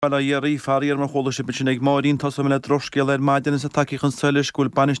Yeri Farrier mar chola bit ag Marín tosa le droscéil maidan is takeíchan suile scoil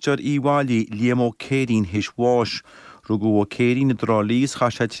banisteir íháilí Liam O'Céirín hisháis. Rugú O'Céirín na drá lís cha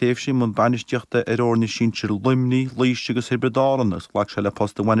sé tréfhsí man banisteachta orna sintir limní líiste agus hebredáran is ghlac se le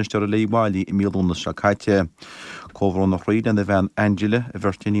posta banisteir leháilí I mílúna se caite. Cóhrán nach réid an bhean Angela a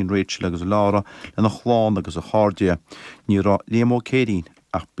bhirtíín Rachel agus Lara le nach chláán agus a cháde. Ní rá Liam O'Céirín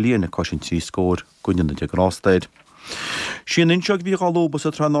ach bliana cosint tí scór gunne de grásteid. Sin inseag bhí gáóbas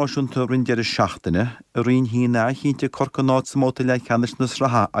a tránáisiúnta rindear seachtaine, a rion hína hínte corcanáid sa móta le cheannis na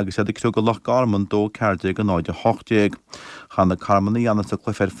sratha agus a cru go lech garman dó ceirde go náide 8. Chana carmanna dhéanana sa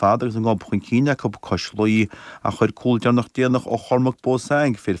chluifir fad agus an gáb chun cíine go coisluí a chuir cúldearnach déanach ó chormach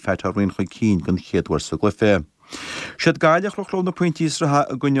bósaing fir feit a rion chun cín gon chéadhar sa gluife. Siad gaiileach lochló na pointí sratha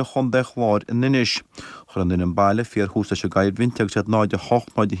a gunne chundé chláir in inis. Chran in an baile fíor húsa se gaiid vinteag siad náide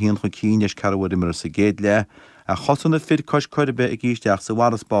 8 náide híon chun cíine is carhfuir imar sa géad le. A chosanna fir cois coirbe ag ísteach sa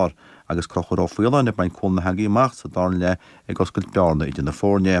warasbar agus crochar ófuilein na bain cún na hagaí amach sa darn le ag oscail bearna idir na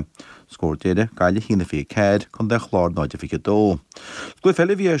fórne. Scór déide gaiile hína fí céad chun de chláir náide fi dó. Sgui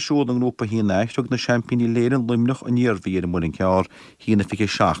fellile bhí siúd an grúpa hína eistúg na champíní léirean limnach an níorhí ar murin ceár hína fi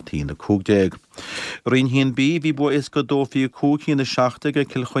 7 hína 12. Rin hín bí bhí bu is go dó fi cúg hína 7 go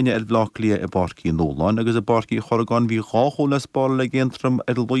cilchuine ar bhlach lia I barcí nóláin agus a barcí choragán bhí gáchólas bar le géntram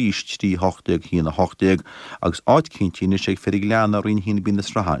ar loist tí 8 hína 8 agus áit cintíine sé firig leanna rin hín bí na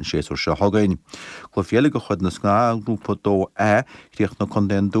srahan sé or se hagain. Chlo fiele go chud na sná grúpa dó chríoch na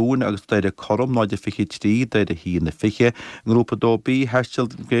condén dún agus deide chom náide fiche trí deide hí na fiche grúpa dó bí heistil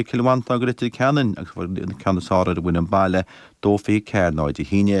kilomant a goiti cean agus ceannasáir a bhain an bailile dó fé ceir náide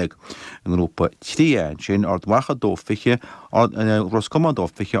híineag. An grúpa trí sin ardhacha dó fiche Roscomma dó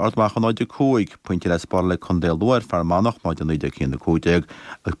fiche ardhacha náide 5 pointe le bar le condé luir fermánach náide 9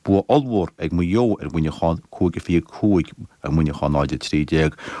 ag bu olhór ag mu jo ar bhuiineán 5 ag muineán náide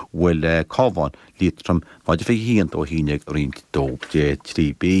 30 bhfuil cábhain lítram náide fé híon ó híineag rion dó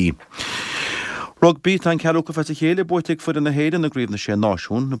 3B. Rugby an ceú go fe chéile buigh fu in na héidir na gríomh na sé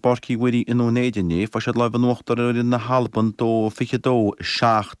náisiún na barcí bhuií inónéidirné fa sé leh nuachtar in na halban dó fiche dó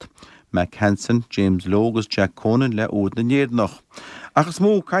 7. Mac Hansen, James Lowe Jack Conan le úd na néadnach. Achas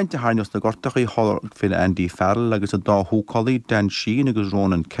mó cainte háineos na gortach í hálar fin Andy Farrell agus a dá húcolaí Dan Sheehan agus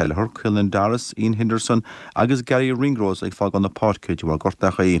Ronan Kelleher, Cillian Darras, Ian Henderson agus Gary Ringrose ag fág an na páirceid war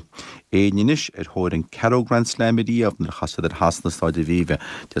gortach í. Éinis thóir an Cero Grand Slam íomh na chasad ar hasna stáide bhíve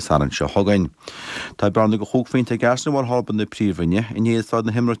de saran se hogain. Tá brana go chúgfeinte gasna war halban na príomhaine in éadáid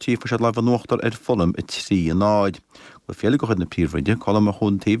na himratí fa se leh nuachtar ar Fulham I 3 náid. Go féle go chud na príomhaide colm a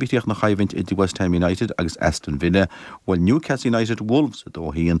chun taobhíteach na chaimhaint I West Ham United agus Aston Villa, bhfuil Newcastle United Wolves a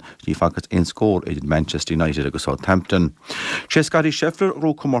dó híon tí fachat in scór idir Manchester United agus Southampton. Sé Scotty Scheffler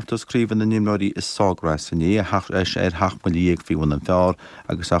ró comórtas críomhan na nimráí is ságras in é ar 8 milliíag fiúin an fearr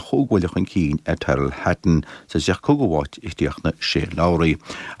agus a chóghfuileach an cín ar Terrell Hatton sa 6 cógahát itíochna sé láirí.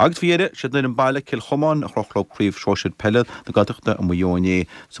 Agus fiire siad na an baile Kilchoman a chrochló críomh Seoisiid Pellet na gadaachta a muóné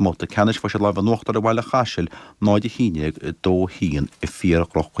sa móta canis fa se leh nuachtar a bhile chaisiil náide híineag dó híon I 4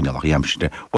 chuineach dhéimside.